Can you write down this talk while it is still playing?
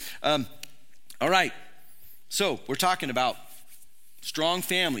All right, so we're talking about strong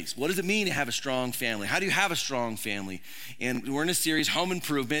families. What does it mean to have a strong family? How do you have a strong family? And we're in a series, Home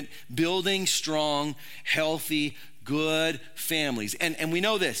Improvement, building strong, healthy, good families. And we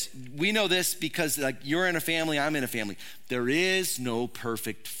know this. We know this because like you're in a family, I'm in a family. There is no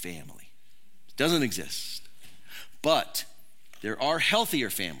perfect family. It doesn't exist. But there are healthier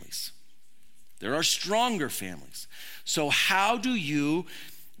families. There are stronger families. So how do you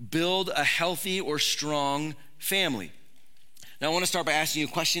build a healthy or strong family? Now, I want to start by asking you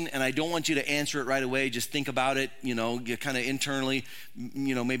a question, and I don't want you to answer it right away. Just think about it, kind of internally.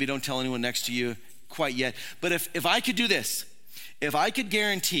 Maybe don't tell anyone next to you quite yet. But if I could do this, if I could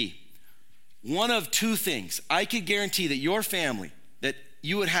guarantee one of two things, I could guarantee that your family, that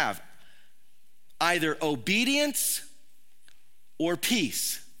you would have either obedience or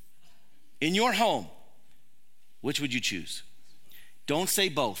peace in your home, which would you choose? Don't say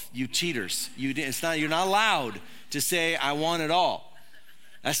both, you cheaters. You're not allowed to say, I want it all.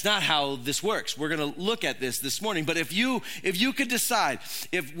 That's not how this works. We're gonna look at this morning. But if you could decide,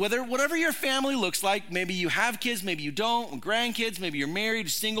 whatever your family looks like, maybe you have kids, maybe you don't, grandkids, maybe you're married,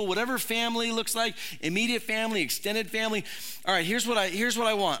 single, whatever family looks like, immediate family, extended family. All right, here's what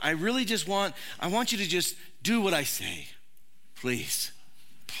I want. I want you to just do what I say. Please,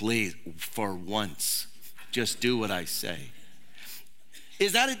 for once, just do what I say.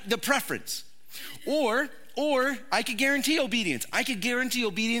 Is that the preference? Or I could guarantee obedience. I could guarantee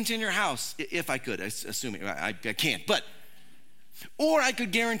obedience in your house if I could, assuming I can't. Or I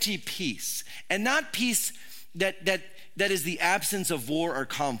could guarantee peace, and not peace that is the absence of war or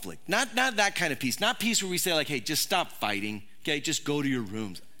conflict. Not that kind of peace. Not peace where we say like, hey, just stop fighting. Okay, just go to your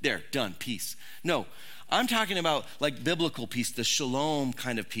rooms. There, done, peace. No, I'm talking about like biblical peace, the shalom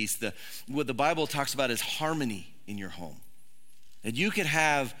kind of peace. What the Bible talks about is harmony in your home. That you could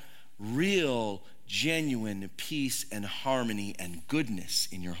have real, genuine peace and harmony and goodness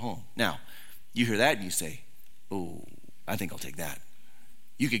in your home. Now, you hear that and you say, oh, I think I'll take that.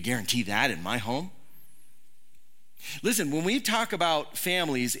 You could guarantee that in my home? Listen, when we talk about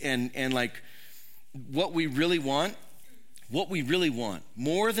families and like what we really want,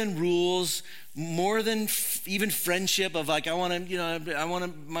 more than rules, more than even friendship of like, I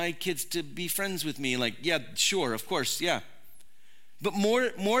want my kids to be friends with me. Like, yeah, sure, of course, yeah. But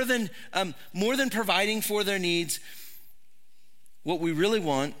more than providing for their needs, what we really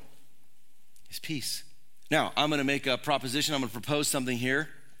want is peace. Now, I'm going to make a proposition. I'm going to propose something here,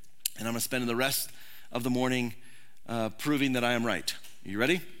 and I'm going to spend the rest of the morning proving that I am right. Are you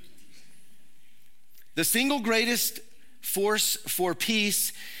ready? The single greatest force for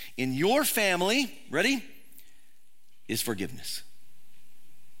peace in your family, ready, is forgiveness.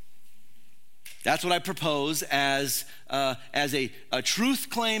 That's what I propose as a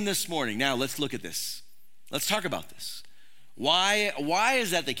truth claim this morning. Now, let's look at this. Let's talk about this. Why is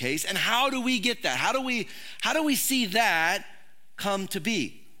that the case? And how do we get that? How do we see that come to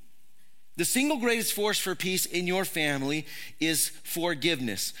be? The single greatest force for peace in your family is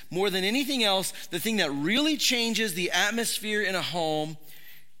forgiveness. More than anything else, the thing that really changes the atmosphere in a home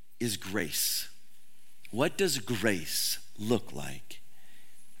is grace. What does grace look like?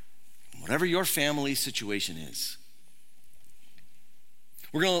 Whatever your family situation is.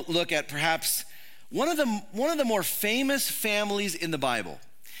 We're going to look at perhaps one of the more famous families in the Bible.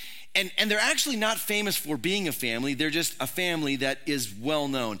 And they're actually not famous for being a family. They're just a family that is well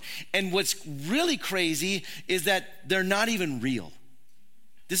known. And what's really crazy is that they're not even real.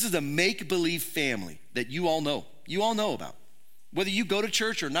 This is a make-believe family that you all know. You all know about. Whether you go to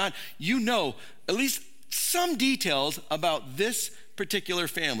church or not, you know at least some details about this particular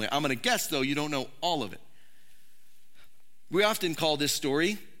family. I'm going to guess, though, you don't know all of it. We often call this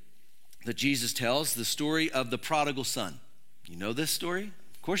story that Jesus tells the story of the prodigal son. You know this story?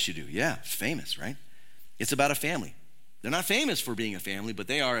 Of course you do. Yeah, it's famous, right? It's about a family. They're not famous for being a family, but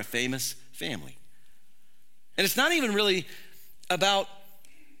they are a famous family. And it's not even really about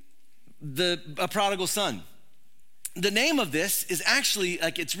a prodigal son. The name of this is actually,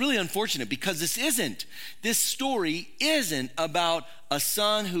 it's really unfortunate because this story isn't about a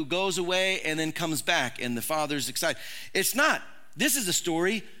son who goes away and then comes back and the father's excited. It's not. This is a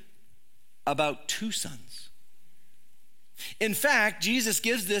story about two sons. In fact, Jesus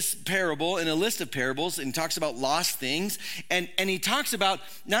gives this parable in a list of parables and talks about lost things. And he talks about,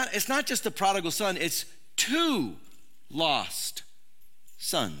 it's not just the prodigal son, it's two lost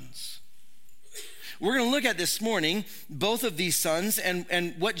sons. We're going to look at this morning both of these sons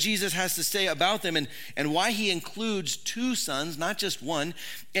and what Jesus has to say about them and why he includes two sons, not just one,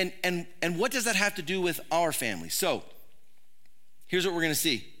 and what does that have to do with our family. So here's what we're going to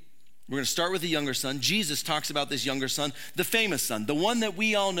see. We're going to start with the younger son. Jesus talks about this younger son, the famous son, the one that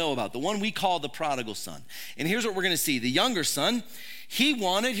we all know about, the one we call the prodigal son. And here's what we're going to see. The younger son,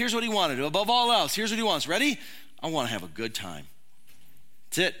 here's what he wanted. Above all else, here's what he wants. Ready? I want to have a good time.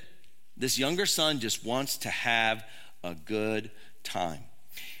 That's it. This younger son just wants to have a good time.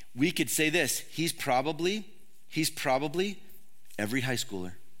 We could say this, he's probably every high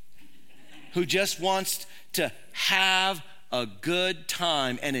schooler who just wants to have a good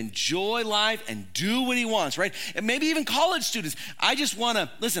time and enjoy life and do what he wants, right? And maybe even college students. I just want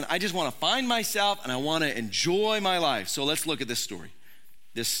to find myself and I want to enjoy my life. So let's look at this story.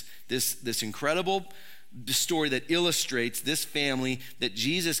 This incredible story that illustrates this family that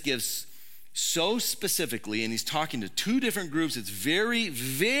Jesus gives so specifically, and he's talking to two different groups. It's very,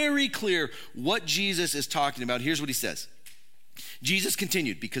 very clear what Jesus is talking about. Here's what he says. Jesus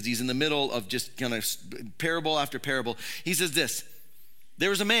continued, because he's in the middle of just kind of parable after parable. He says this, there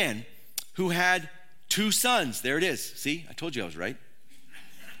was a man who had two sons. There it is. See, I told you I was right.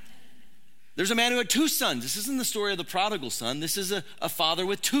 There's a man who had two sons. This isn't the story of the prodigal son. This is a father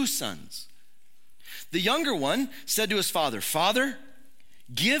with two sons. The younger one said to his father, Father,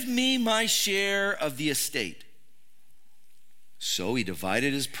 give me my share of the estate. So he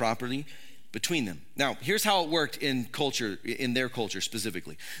divided his property between them. Now, here's how it worked in their culture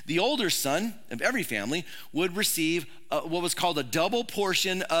specifically. The older son of every family would receive what was called a double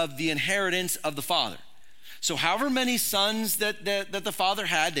portion of the inheritance of the father. So however many sons that the father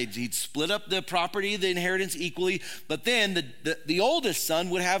had, he'd split up the property, the inheritance equally, but then the oldest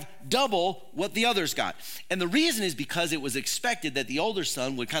son would have double what the others got. And the reason is because it was expected that the older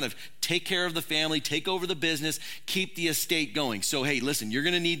son would kind of take care of the family, take over the business, keep the estate going. So hey, listen, you're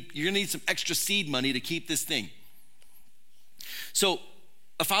gonna need some extra seed money to keep this thing. So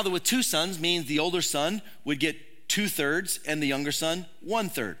a father with two sons means the older son would get 2/3 and the younger son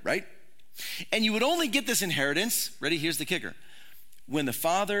 1/3, right? And you would only get this inheritance, ready, here's the kicker, when the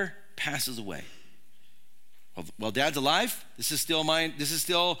father passes away. While dad's alive, this is still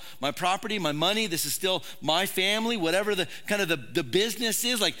my property, my money, this is still my family, whatever the business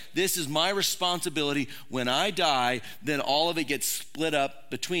is, like this is my responsibility. When I die, then all of it gets split up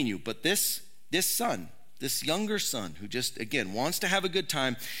between you. But this son, this younger son who just, again, wants to have a good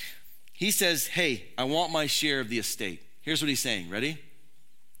time, he says, hey, I want my share of the estate. Here's what he's saying, ready?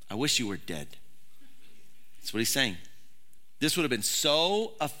 I wish you were dead. That's what he's saying. This would have been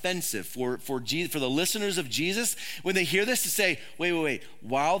so offensive for the listeners of Jesus when they hear this to say, wait,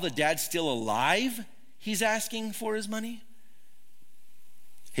 while the dad's still alive, he's asking for his money?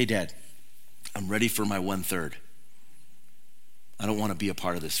 Hey, Dad, I'm ready for my 1/3. I don't want to be a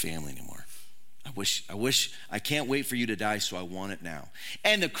part of this family anymore. I can't wait for you to die, so I want it now.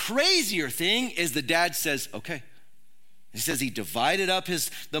 And the crazier thing is the dad says, okay. He says he divided up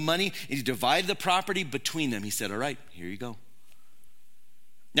the money, and he divided the property between them. He said, all right, here you go.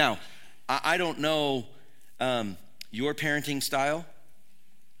 Now, I don't know your parenting style.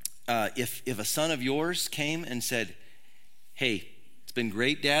 If a son of yours came and said, hey, it's been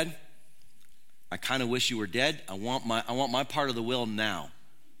great, Dad. I kind of wish you were dead. I want my part of the will now.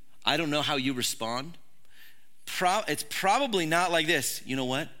 I don't know how you respond. It's probably not like this. You know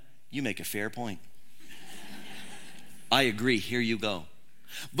what? You make a fair point. I agree, here you go.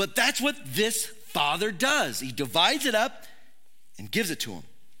 But that's what this father does. He divides it up and gives it to him.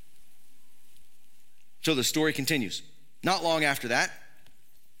 So the story continues. Not long after that,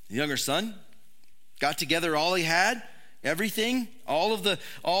 the younger son got together all he had, everything, all of the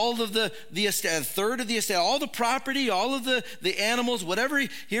estate, a third of the estate, all the property, all of the animals, whatever.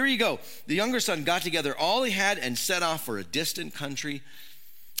 Here you go. The younger son got together all he had and set off for a distant country.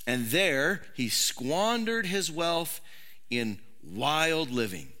 And there he squandered his wealth in wild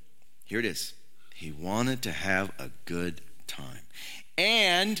living. Here it is. He wanted to have a good time.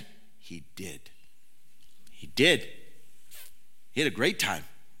 And he did. He did. He had a great time.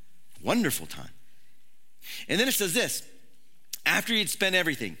 Wonderful time. And then it says this. After he had spent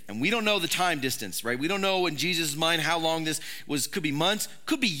everything, and we don't know the time distance, right? We don't know in Jesus' mind how long this was. Could be months,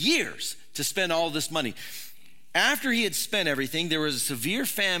 could be years to spend all this money. After he had spent everything, there was a severe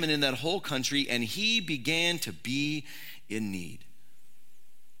famine in that whole country, and he began to be in need.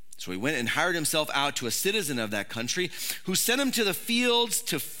 So he went and hired himself out to a citizen of that country who sent him to the fields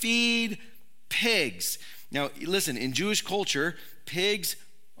to feed pigs. Now, listen, in Jewish culture, pigs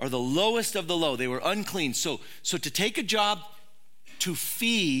are the lowest of the low. They were unclean. So to take a job to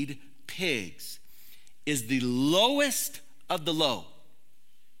feed pigs is the lowest of the low.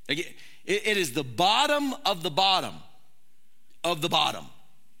 It is the bottom of the bottom of the bottom.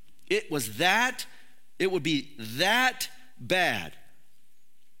 It would be that bad.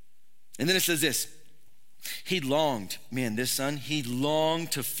 And then it says this, he longed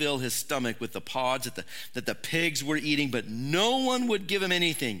to fill his stomach with the pods that the pigs were eating, but no one would give him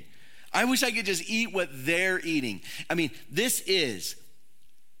anything. I wish I could just eat what they're eating. I mean, this is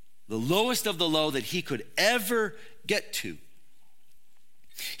the lowest of the low that he could ever get to.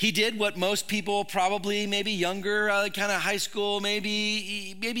 He did what most people, probably maybe younger, kind of high school, maybe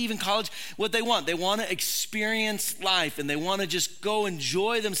even college, what they want. They want to experience life and they want to just go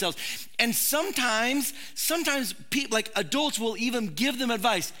enjoy themselves. And sometimes people, like adults, will even give them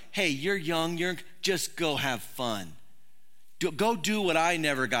advice. Hey, you're young, just go have fun. Go do what I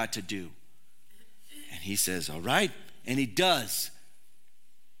never got to do. And he says, all right, and he does.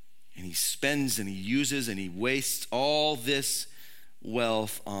 And he spends and he uses and he wastes all this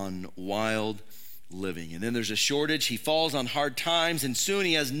wealth on wild living. And then there's a shortage. He falls on hard times and soon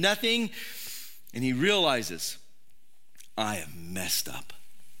he has nothing and he realizes, I have messed up.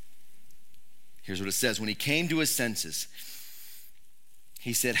 Here's what it says. When he came to his senses,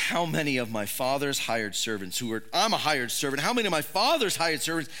 he said, how many of my father's hired servants I'm a hired servant. How many of my father's hired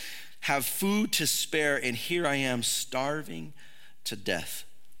servants have food to spare? And here I am starving to death.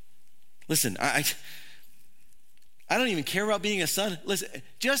 Listen, I don't even care about being a son. Listen,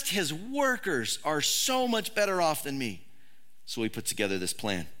 just his workers are so much better off than me. So he put together this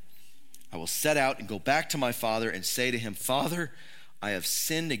plan. I will set out and go back to my father and say to him, Father, I have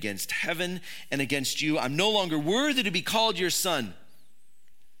sinned against heaven and against you. I'm no longer worthy to be called your son.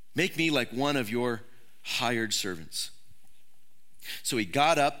 Make me like one of your hired servants. So he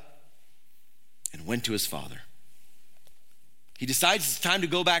got up and went to his father. He decides it's time to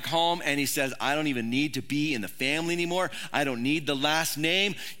go back home and he says, I don't even need to be in the family anymore. I don't need the last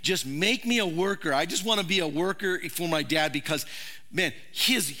name. Just make me a worker. I just want to be a worker for my dad because, man,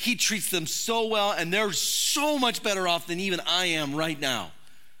 he treats them so well and they're so much better off than even I am right now.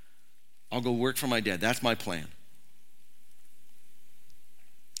 I'll go work for my dad. That's my plan.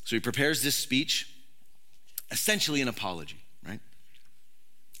 So he prepares this speech, essentially an apology, right?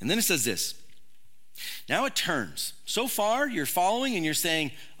 And then it says this. Now it turns. So far, you're following and you're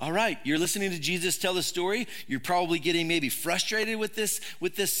saying, all right, you're listening to Jesus tell the story. You're probably getting maybe frustrated with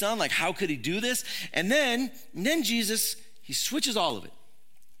this son. Like, how could he do this? And then Jesus, he switches all of it.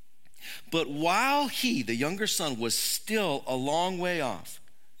 But while he, the younger son, was still a long way off,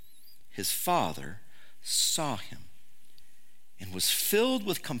 his father saw him and was filled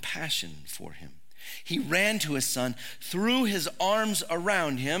with compassion for him. He ran to his son, threw his arms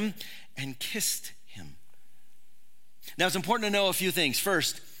around him, and kissed him. Now, it's important to know a few things.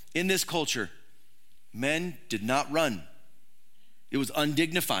 First, in this culture, men did not run. It was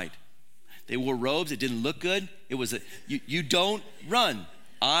undignified. They wore robes. It didn't look good. It was you don't run.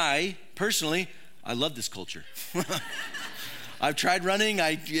 I love this culture. I've tried running,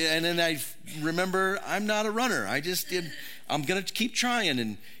 and then I remember I'm not a runner. I'm going to keep trying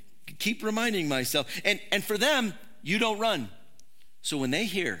and keep reminding myself. And for them, you don't run. So when they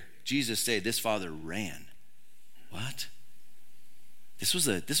hear Jesus say, this father ran. What? This was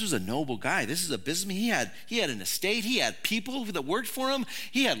a noble guy. This is a businessman. He had an estate. He had people that worked for him.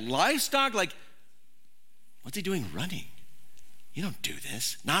 He had livestock. Like, what's he doing running? You don't do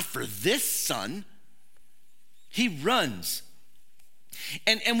this. Not for this son. He runs.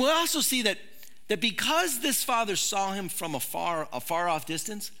 And we'll also see that because this father saw him from a far off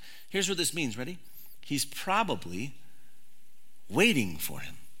distance, here's what this means. Ready? He's probably waiting for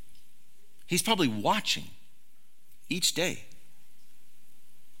him. He's probably watching each day.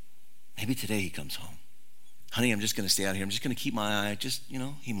 Maybe today he comes home. Honey, I'm just going to stay out here. I'm just going to keep my eye.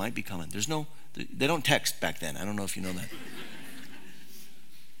 He might be coming. They don't text back then. I don't know if you know that.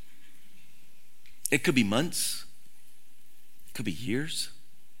 It could be months. It could be years.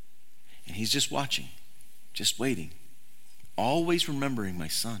 And he's just watching, just waiting, always remembering my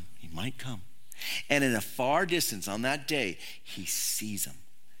son. He might come. And in a far distance on that day, he sees him.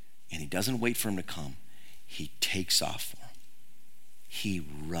 And he doesn't wait for him to come. He takes off for him. He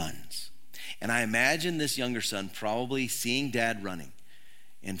runs. And I imagine this younger son probably seeing dad running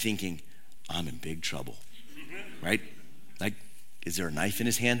and thinking, I'm in big trouble, right? Like, is there a knife in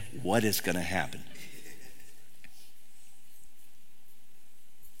his hand? What is going to happen?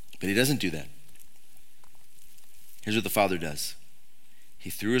 But he doesn't do that. Here's what the father does. He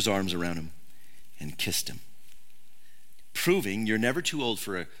threw his arms around him and kissed him, proving you're never too old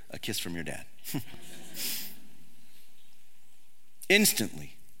for a kiss from your dad.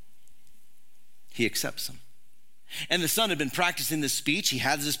 Instantly, he accepts him. And the son had been practicing this speech. He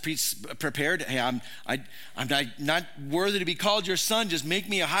had this prepared. Hey, I'm not worthy to be called your son. Just make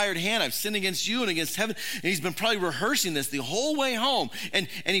me a hired hand. I've sinned against you and against heaven. And he's been probably rehearsing this the whole way home. And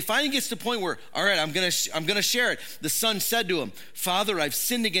he finally gets to the point where, all right, I'm gonna share it. The son said to him, Father, I've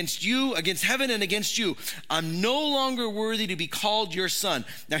sinned against you, against heaven, and against you. I'm no longer worthy to be called your son.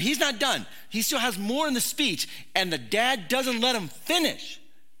 Now, he's not done. He still has more in the speech, and the dad doesn't let him finish.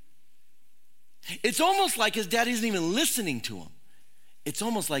 It's almost like his dad isn't even listening to him. It's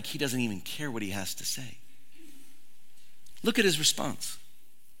almost like he doesn't even care what he has to say. Look at his response.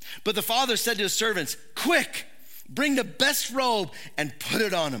 But the father said to his servants, quick, bring the best robe and put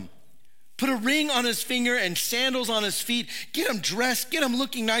it on him. Put a ring on his finger and sandals on his feet. Get him dressed, get him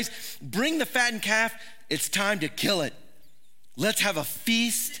looking nice. Bring the fattened calf. It's time to kill it. Let's have a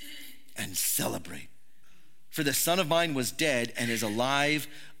feast and celebrate. For the son of mine was dead and is alive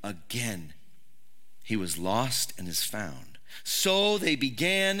again. He was lost and is found. So they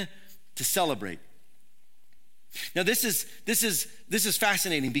began to celebrate. Now this is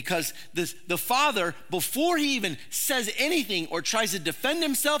fascinating because the father, before he even says anything or tries to defend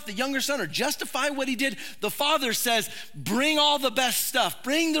himself, the younger son, or justify what he did, the father says, bring all the best stuff,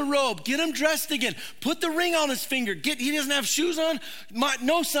 bring the robe, get him dressed again, put the ring on his finger, he doesn't have shoes on,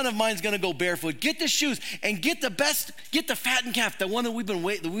 no son of mine's gonna go barefoot, get the shoes and get the fattened calf, the one that we've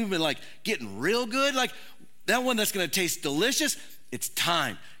been like getting real good, like that one that's gonna taste delicious. It's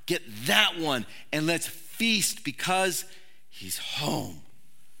time, get that one and let's feast because he's home.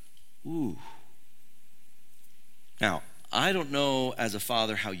 Ooh. Now, I don't know as a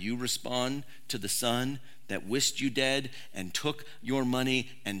father how you respond to the son that wished you dead and took your money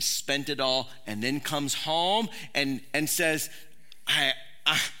and spent it all and then comes home and says,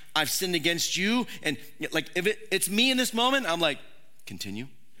 I've sinned against you. And like, if it's me in this moment, I'm like, continue.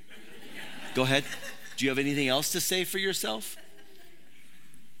 Go ahead. Do you have anything else to say for yourself?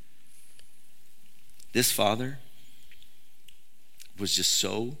 This father was just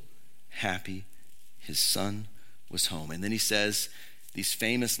so happy his son was home. And then he says these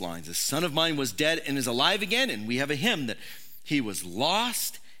famous lines, the son of mine was dead and is alive again. And we have a hymn that he was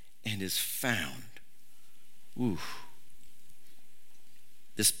lost and is found. Ooh.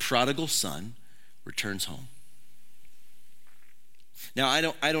 This prodigal son returns home. Now,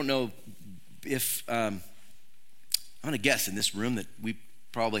 I don't know if, I'm going to guess in this room that we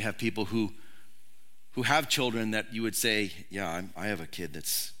probably have people who have children that you would say, yeah, I have a kid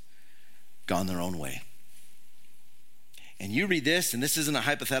that's gone their own way. And you read this, and this isn't a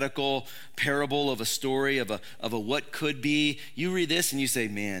hypothetical parable of a story of a what could be. You read this and you say,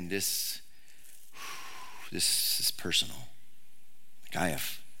 man, this is personal. Like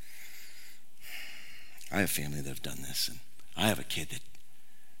I have family that have done this, and I have a kid that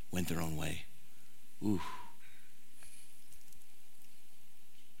went their own way. Ooh.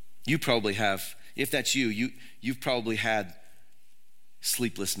 You probably have, if that's you've probably had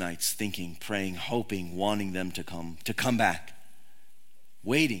sleepless nights thinking, praying, hoping, wanting them to come back,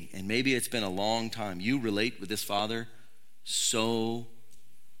 waiting, and maybe it's been a long time. You relate with this father so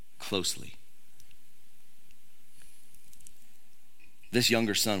closely. This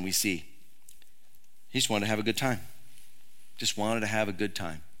younger son we see, he just wanted to have a good time. Just wanted to have a good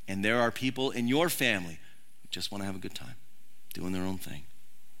time. And there are people in your family who just want to have a good time, doing their own thing.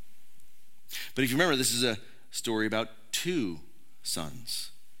 But if you remember, this is a story about two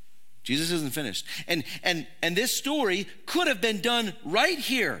sons. Jesus isn't finished. And this story could have been done right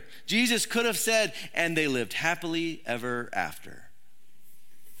here. Jesus could have said, and they lived happily ever after.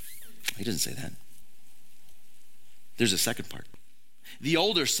 He doesn't say that. There's a second part. The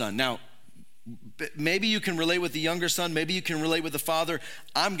older son. Now, maybe you can relate with the younger son. Maybe you can relate with the father.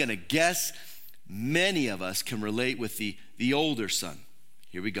 I'm going to guess many of us can relate with the older son.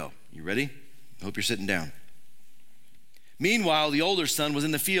 Here we go. You ready? I hope you're sitting down. Meanwhile, the older son was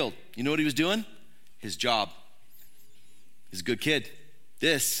in the field. You know what he was doing? His job. He's a good kid.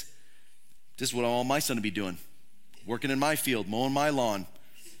 This is what I want my son to be doing. Working in my field, mowing my lawn.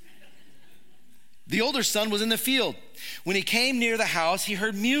 The older son was in the field. When he came near the house, he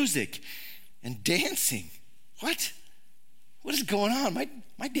heard music and dancing. What? What is going on?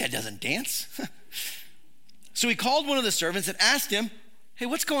 My dad doesn't dance. So he called one of the servants and asked him, hey,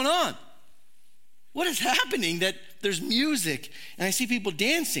 what's going on? What is happening that there's music and I see people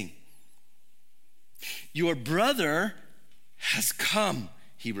dancing? Your brother has come,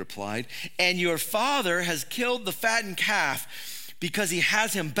 he replied, and your father has killed the fattened calf because he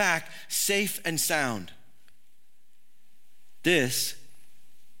has him back safe and sound. This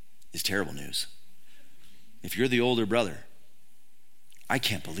is terrible news. If you're the older brother, I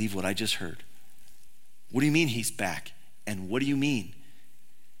can't believe what I just heard. What do you mean he's back? And what do you mean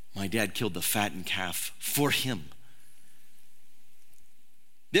my dad killed the fattened calf for him?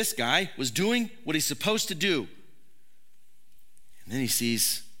 This guy was doing what he's supposed to do. And then he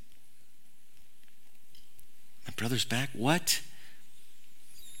sees, my brother's back? What?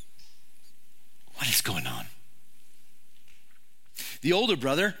 What is going on? The older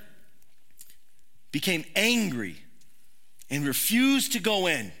brother became angry and refused to go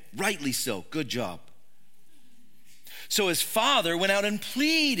in. Rightly so. Good job. So his father went out and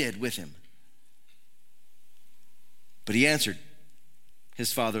pleaded with him. But he answered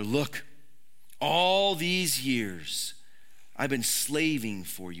his father, look, all these years I've been slaving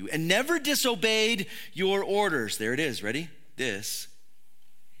for you and never disobeyed your orders. There it is. Ready? This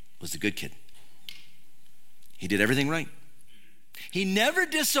was the good kid. He did everything right. He never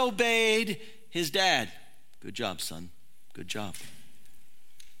disobeyed his dad. Good job, son. Good job.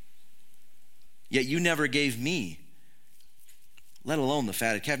 Yet you never gave me, let alone the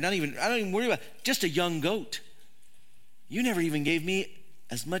fatted calf. I don't even worry about just a young goat. You never even gave me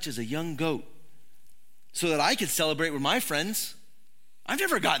as much as a young goat so that I could celebrate with my friends. I've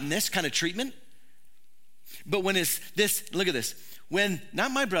never gotten this kind of treatment. But when look at this. When,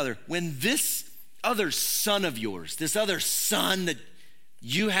 not my brother, when this other son of yours, this other son that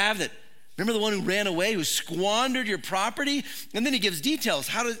you have, that, remember the one who ran away, who squandered your property? And then he gives details.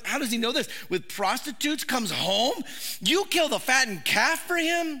 How does he know this? With prostitutes, comes home. You kill the fattened calf for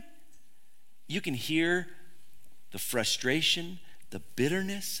him? You can hear the frustration, the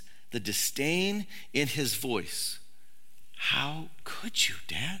bitterness, the disdain in his voice. How could you,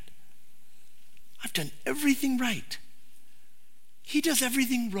 Dad? I've done everything right. He does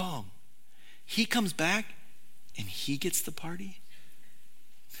everything wrong. He comes back and he gets the party.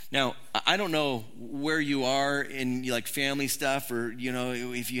 Now, I don't know where you are in like family stuff, or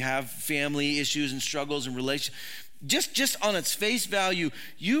if you have family issues and struggles and relations. Just on its face value,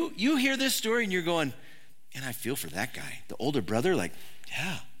 you hear this story and you're going, and I feel for that guy, the older brother. Like,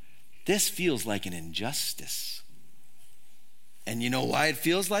 yeah, this feels like an injustice. And you know why it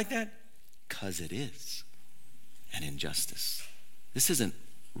feels like that? Because it is an injustice. This isn't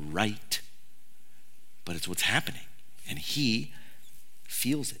right, but it's what's happening. And he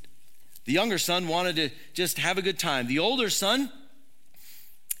feels it. The younger son wanted to just have a good time. The older son,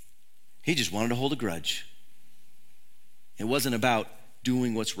 he just wanted to hold a grudge. It wasn't about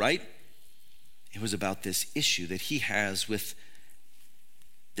doing what's right. It was about this issue that he has with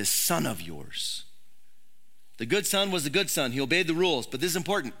this son of yours. The good son was the good son. He obeyed the rules, but this is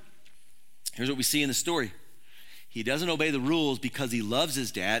important. Here's what we see in the story. He doesn't obey the rules because he loves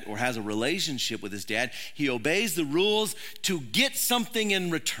his dad or has a relationship with his dad. He obeys the rules to get something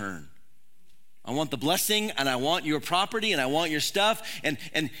in return. I want the blessing, and I want your property, and I want your stuff. And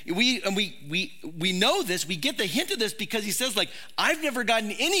we know this. We get the hint of this because he says, like, I've never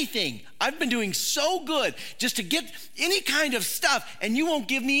gotten anything. I've been doing so good just to get any kind of stuff, and you won't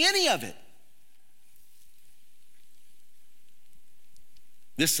give me any of it.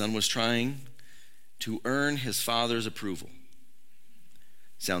 This son was trying to earn his father's approval.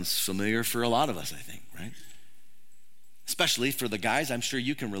 Sounds familiar for a lot of us, I think, right? Especially for the guys, I'm sure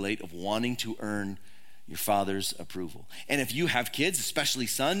you can relate, of wanting to earn your father's approval. And if you have kids, especially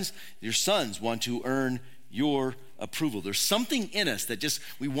sons, your sons want to earn your approval. There's something in us that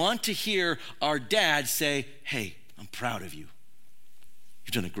we want to hear our dad say, hey, I'm proud of you.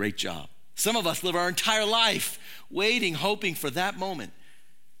 You've done a great job. Some of us live our entire life waiting, hoping for that moment.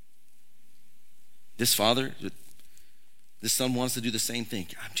 This son wants to do the same thing.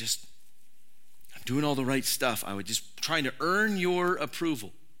 I'm doing all the right stuff. I was just trying to earn your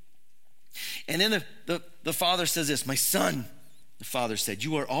approval. And then the father says this, my son, the father said,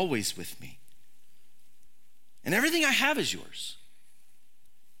 you are always with me. And everything I have is yours.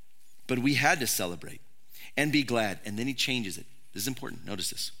 But we had to celebrate and be glad. And then he changes it. This is important.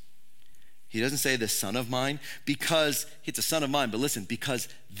 Notice this. He doesn't say the son of mine because it's a son of mine, but listen, because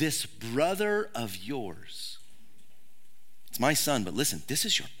this brother of yours, it's my son, but listen, this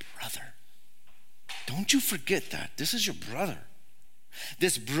is your brother. Don't you forget that. This is your brother.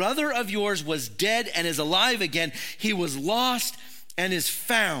 This brother of yours was dead and is alive again. He was lost and is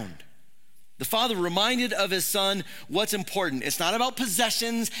found. The father reminded of his son what's important. It's not about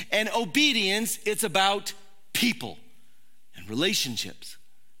possessions and obedience. It's about people and relationships.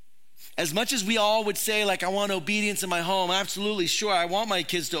 As much as we all would say, like, I want obedience in my home, absolutely, sure, I want my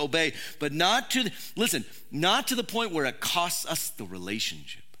kids to obey, but not to the point where it costs us the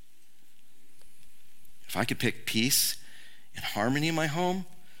relationship. If I could pick peace and harmony in my home,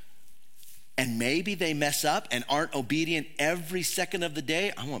 and maybe they mess up and aren't obedient every second of the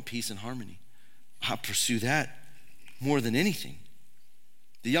day, I want peace and harmony. I'll pursue that more than anything.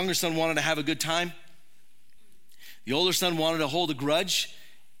 The younger son wanted to have a good time. The older son wanted to hold a grudge.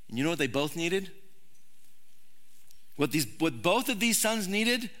 And you know what they both needed? What both of these sons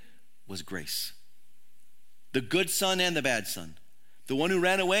needed was grace. The good son and the bad son. The one who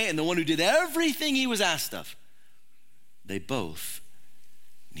ran away and the one who did everything he was asked of. They both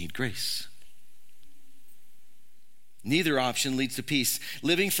need grace. Neither option leads to peace.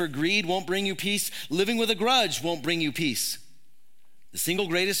 Living for greed won't bring you peace. Living with a grudge won't bring you peace. The single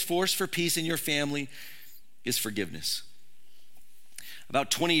greatest force for peace in your family is forgiveness. About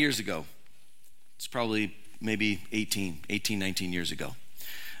 20 years ago, it's probably maybe 18, 19 years ago,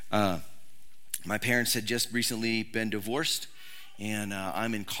 my parents had just recently been divorced, and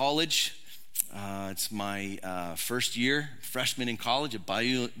I'm in college. It's my first year, freshman in college at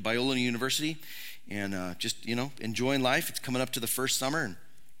Biola University, and just, enjoying life. It's coming up to the first summer,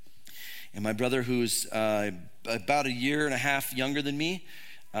 and my brother, who's about a year and a half younger than me,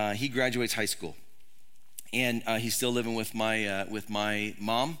 he graduates high school, and he's still living with my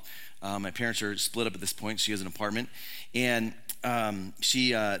mom. My parents are split up at this point. She has an apartment, and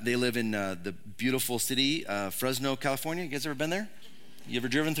they live in the beautiful city, Fresno, California. You guys ever been there? You ever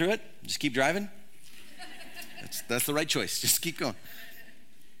driven through it? Just keep driving. That's the right choice. Just keep going.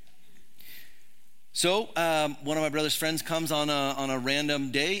 So one of my brother's friends comes on a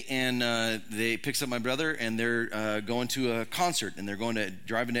random day, and they picks up my brother, and they're going to a concert, and they're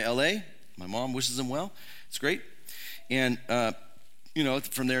driving to LA. My mom wishes them well. It's great. And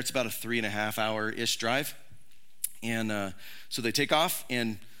from there it's about a 3.5 hour-ish drive. And so they take off,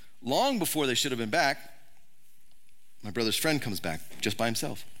 and long before they should have been back, my brother's friend comes back just by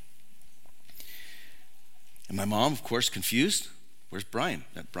himself. And my mom, of course, confused. Where's Brian?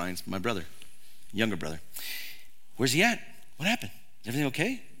 Brian's my brother. Younger brother. Where's he at? What happened? Everything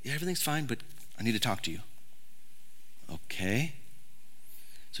okay? Yeah, everything's fine, but I need to talk to you. Okay.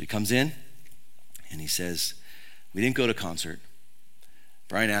 So he comes in and he says, we didn't go to concert.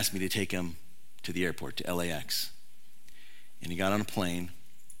 Brian asked me to take him to the airport, to LAX. And he got on a plane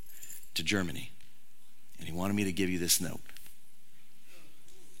to Germany. And he wanted me to give you this note.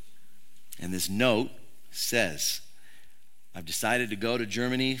 And this note says, I've decided to go to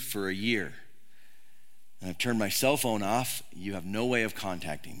Germany for a year. And I've turned my cell phone off. You have no way of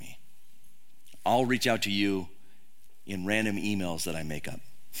contacting me. I'll reach out to you in random emails that I make up.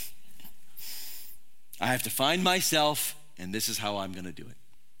 I have to find myself, and this is how I'm going to do it.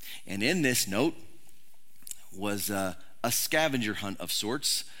 And in this note was a scavenger hunt of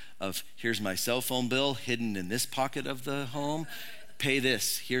sorts of, here's my cell phone bill hidden in this pocket of the home. Pay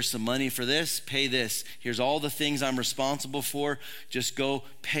this. Here's some money for this. Pay this. Here's all the things I'm responsible for. Just go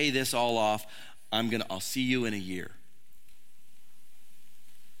pay this all off. I'll see you in a year.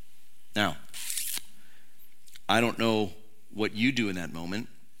 Now, I don't know what you do in that moment.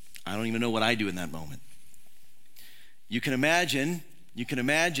 I don't even know what I do in that moment. You can imagine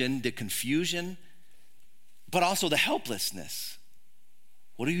the confusion, but also the helplessness.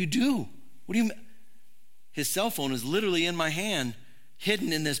 What do you do? His cell phone is literally in my hand,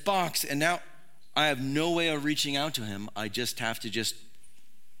 hidden in this box, and now I have no way of reaching out to him. I just have to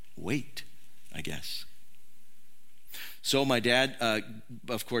wait, I guess. So my dad,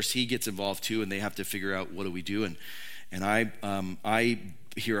 of course, he gets involved too, and they have to figure out what do we do. And I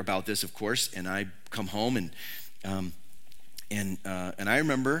hear about this, of course, and I come home and I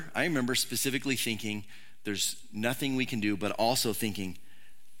remember specifically thinking, there's nothing we can do, but also thinking,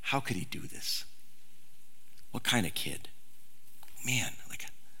 how could he do this? What kind of kid? Man,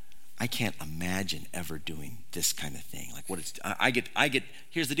 I can't imagine ever doing this kind of thing.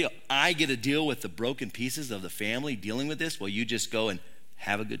 Here's the deal. I get to deal with the broken pieces of the family dealing with this. Well, you just go and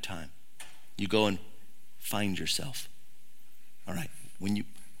have a good time. You go and find yourself. All right. When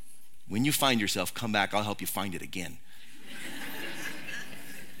you find yourself, come back. I'll help you find it again.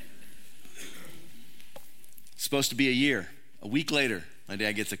 It's supposed to be a year. A week later, my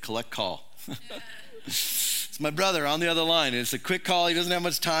dad gets a collect call. It's my brother on the other line. And it's a quick call. He doesn't have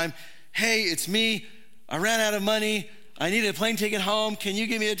much time. Hey, it's me. I ran out of money. I need a plane ticket home. Can you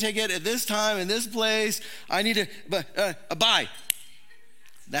give me a ticket at this time in this place? I need a buy.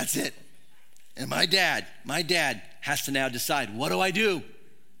 That's it. And my dad has to now decide, what do I do?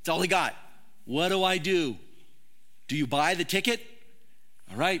 That's all he got. What do I do? Do you buy the ticket?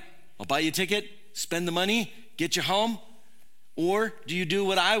 All right, I'll buy you a ticket, spend the money, get you home. Or do you do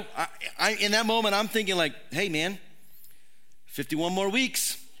what I in that moment, I'm thinking hey man, 51 more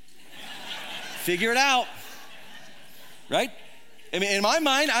weeks. Figure it out, right? I mean, in my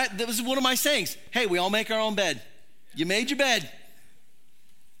mind, that was one of my sayings. Hey, we all make our own bed. You made your bed.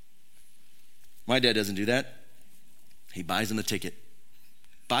 My dad doesn't do that. He buys him a ticket.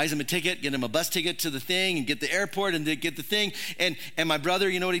 Buys him a ticket, get him a bus ticket to the thing and get the airport and get the thing. And my brother,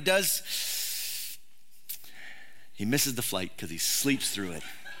 you know what he does? He misses the flight because he sleeps through it.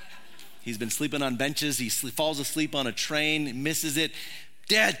 He's been sleeping on benches. He falls asleep on a train, misses it.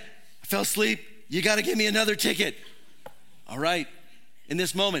 Dad, I fell asleep. You got to give me another ticket. All right. In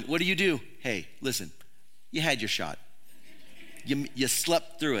this moment, what do? Hey, listen, you had your shot. You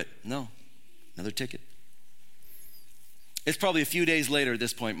slept through it. No, another ticket. It's probably a few days later at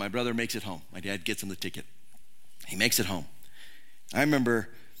this point, my brother makes it home. My dad gets him the ticket. He makes it home. I remember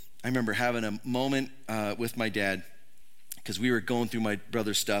having a moment with my dad because we were going through my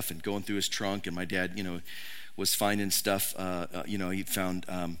brother's stuff and going through his trunk, and my dad, was finding stuff. He found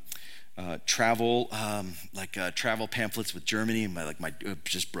travel pamphlets with Germany, and it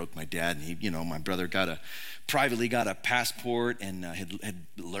just broke my dad. And he, my brother privately got a passport and had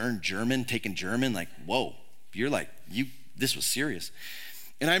learned German, taken German. Like, whoa, this was serious.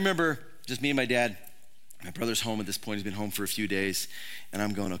 And I remember just me and my dad. My brother's home at this point. He's been home for a few days, and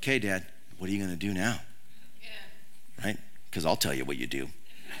I'm going, okay, Dad, what are you going to do now? Yeah. Right? Because I'll tell you what you do.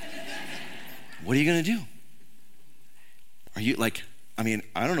 What are you going to do? Are you I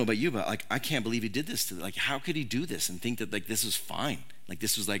don't know about you, but I can't believe he did this to, how could he do this and think that this was fine?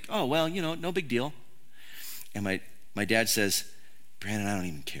 This was oh, well, no big deal. And my dad says, Brandon, I don't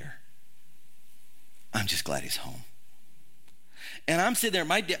even care. I'm just glad he's home. And I'm sitting there,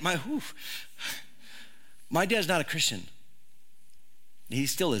 my dad's not a Christian. He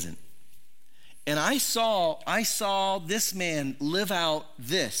still isn't. And I saw this man live out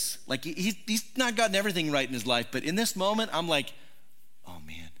this. He's not gotten everything right in his life, but in this moment, I'm like, oh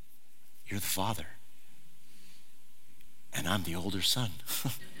man, you're the father. And I'm the older son.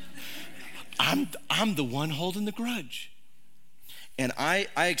 I'm the one holding the grudge. And I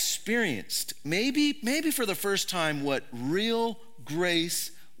experienced, maybe for the first time, what real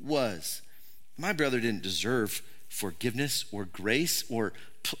grace was. My brother didn't deserve forgiveness or grace or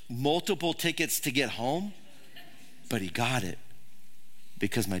multiple tickets to get home, but he got it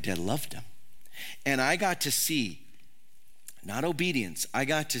because my dad loved him. And I got to see, not obedience, I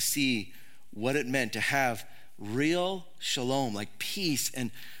got to see what it meant to have real shalom, peace.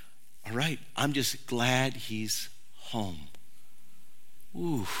 And all right, I'm just glad he's home.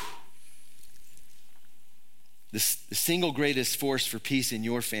 Ooh. The single greatest force for peace in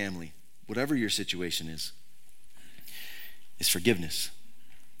your family, whatever your situation is forgiveness.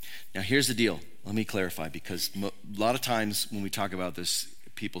 Now, here's the deal. Let me clarify, because a lot of times when we talk about this,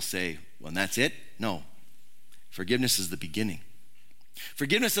 people say, well, and that's it? No. Forgiveness is the beginning.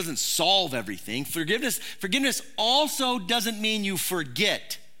 Forgiveness doesn't solve everything. Forgiveness also doesn't mean you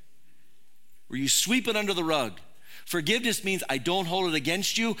forget or you sweep it under the rug. Forgiveness means I don't hold it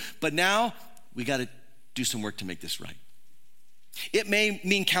against you, but now we got to do some work to make this right. It may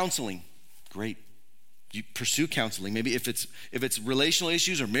mean counseling. Great. You pursue counseling. Maybe if it's relational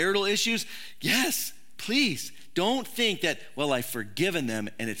issues or marital issues, yes, please. Don't think that, well, I've forgiven them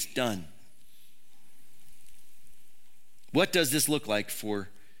and it's done. What does this look like for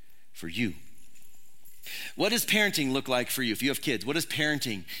you? What does parenting look like for you? If you have kids, what does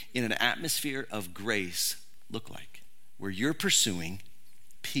parenting in an atmosphere of grace look like? Where you're pursuing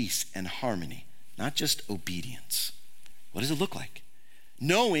peace and harmony, not just obedience. What does it look like?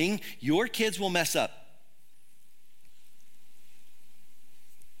 Knowing your kids will mess up.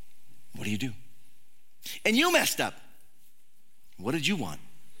 What do you do? And you messed up. What did you want?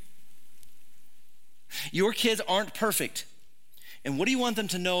 Your kids aren't perfect. And what do you want them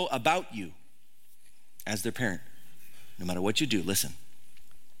to know about you as their parent? No matter what you do, listen.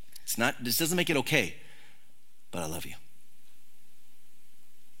 This doesn't make it okay, but I love you.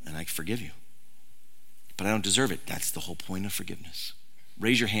 And I forgive you. But I don't deserve it. That's the whole point of forgiveness.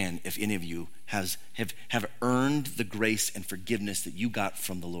 Raise your hand if any of you have earned the grace and forgiveness that you got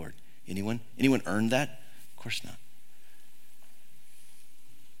from the Lord. Anyone? Anyone earned that? Of course not.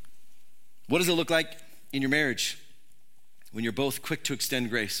 What does it look like in your marriage when you're both quick to extend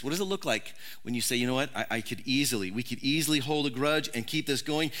grace? What does it look like when you say, you know what, we could easily hold a grudge and keep this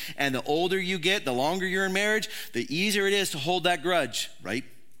going. And the older you get, the longer you're in marriage, the easier it is to hold that grudge, right? Do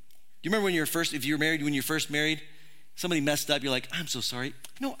you remember when if you were married, when you're first married, somebody messed up, you're like, I'm so sorry.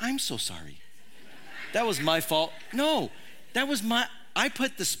 No, I'm so sorry. That was my fault. No, I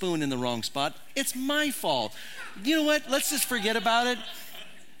put the spoon in the wrong spot. It's my fault. You know what? Let's just forget about it.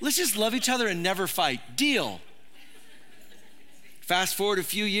 Let's just love each other and never fight. Deal. Fast forward a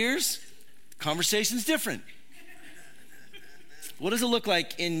few years, conversation's different. What does it look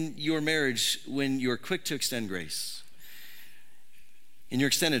like in your marriage when you're quick to extend grace? In your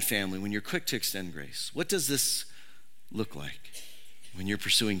extended family, when you're quick to extend grace, what does this look like when you're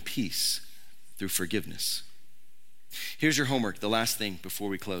pursuing peace through forgiveness? Here's your homework, the last thing before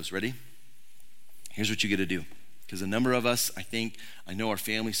we close. Ready? Here's what you get to do. Because a number of us, I know our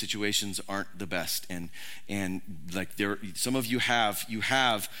family situations aren't the best. And like some of you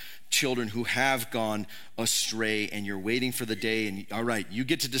have children who have gone astray, and you're waiting for the day, and all right, you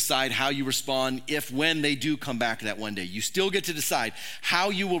get to decide how you respond when they do come back that one day. You still get to decide how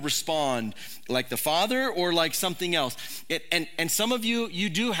you will respond, like the father or like something else. And some of you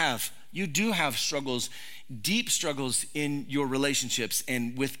do have struggles, deep struggles in your relationships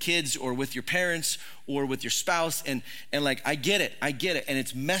and with kids or with your parents or with your spouse. And like, I get it. And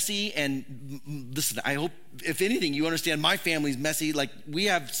it's messy. And listen, I hope, if anything, you understand my family's messy. Like, we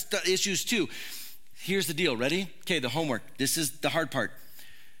have issues too. Here's the deal. Ready? Okay, the homework. This is the hard part.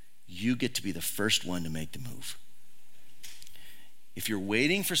 You get to be the first one to make the move. If you're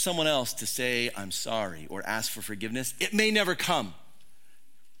waiting for someone else to say, I'm sorry, or ask for forgiveness, it may never come.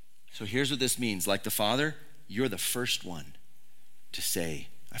 So here's what this means. Like the Father, you're the first one to say,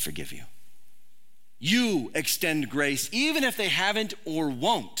 I forgive you. You extend grace, even if they haven't or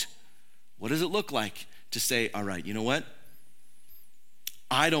won't. What does it look like to say, all right, you know what?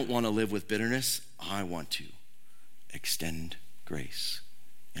 I don't want to live with bitterness. I want to extend grace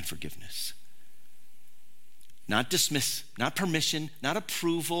and forgiveness. Not dismiss, not permission, not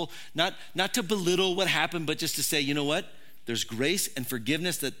approval, not to belittle what happened, but just to say, you know what? There's grace and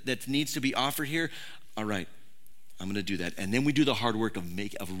forgiveness that needs to be offered here. All right, I'm going to do that. And then we do the hard work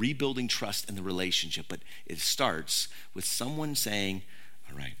of rebuilding trust in the relationship. But it starts with someone saying,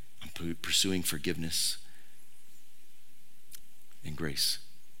 all right, I'm pursuing forgiveness and grace.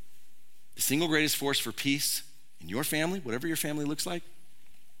 The single greatest force for peace in your family, whatever your family looks like,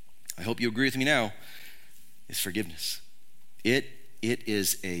 I hope you agree with me now, is forgiveness. It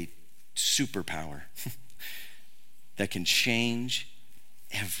is a superpower that can change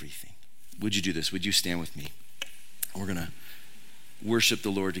everything. Would you do this? Would you stand with me? We're going to worship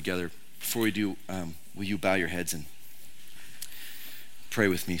the Lord together. Before we do, will you bow your heads and pray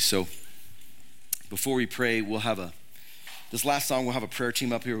with me? So before we pray, this last song, we'll have a prayer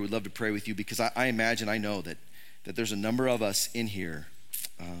team up here. We'd love to pray with you, because I know that there's a number of us in here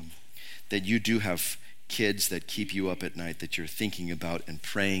that you do have kids that keep you up at night, that you're thinking about and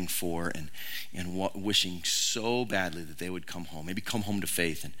praying for and wishing so badly that they would come home, maybe come home to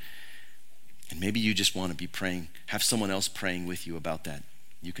faith. And maybe you just want to be praying, have someone else praying with you about that.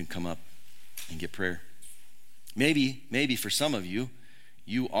 You can come up and get prayer. Maybe for some of you,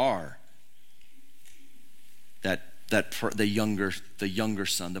 you are the younger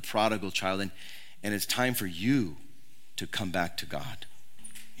son, the prodigal child, and it's time for you to come back to God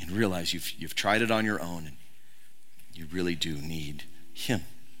and realize you've tried it on your own, and you really do need him.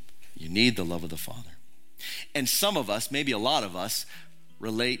 You need the love of the Father. And some of us, maybe a lot of us,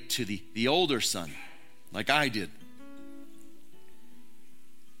 relate to the older son, like I did.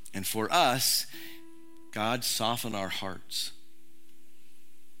 And for us, God soften our hearts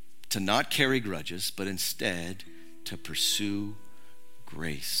to not carry grudges, but instead to pursue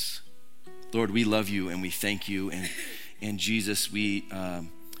grace. Lord, we love you and we thank you. And Jesus,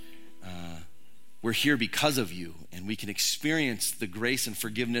 we're here because of you, and we can experience the grace and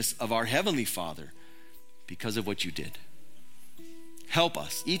forgiveness of our Heavenly Father because of what you did. Help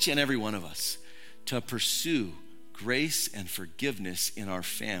us, each and every one of us, to pursue grace and forgiveness in our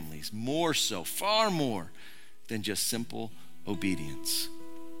families, more so, far more than just simple obedience.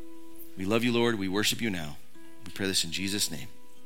 We love you, Lord. We worship you now. We pray this in Jesus' name.